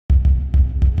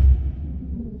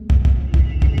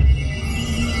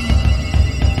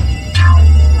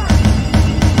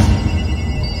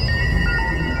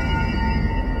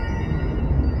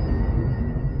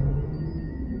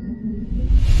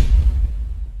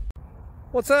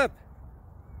What's up?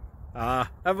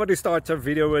 Everybody starts a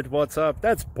video with what's up.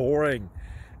 That's boring.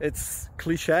 It's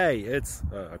cliche. It's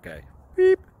okay.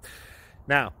 Beep.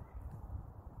 Now,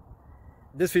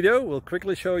 this video will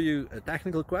quickly show you a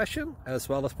technical question as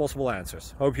well as possible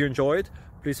answers. Hope you enjoyed.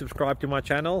 Please subscribe to my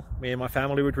channel. Me and my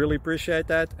family would really appreciate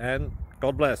that, and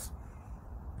God bless.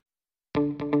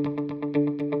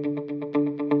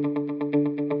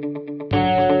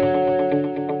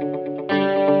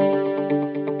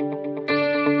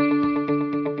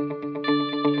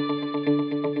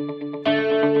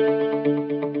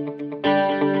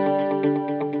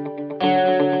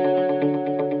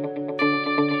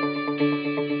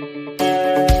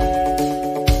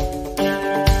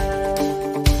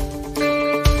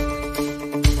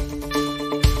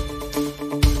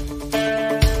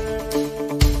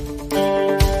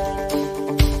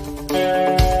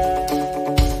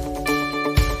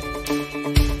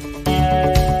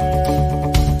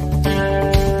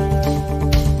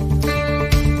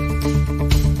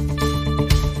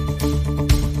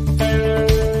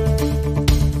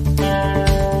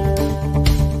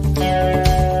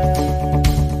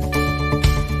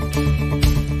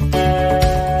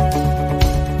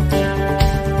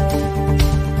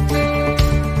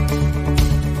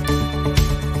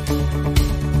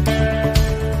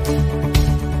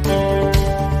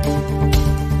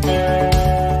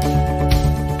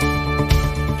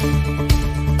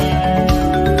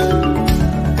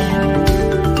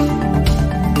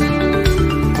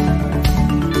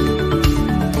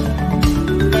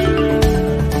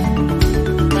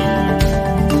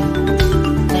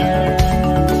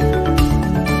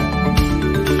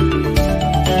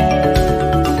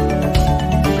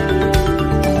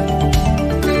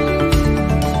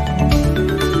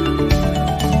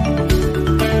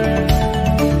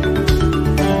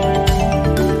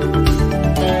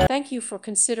 Thank you for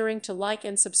considering to like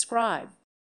and subscribe.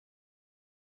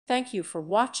 Thank you for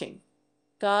watching.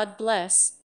 God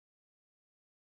bless.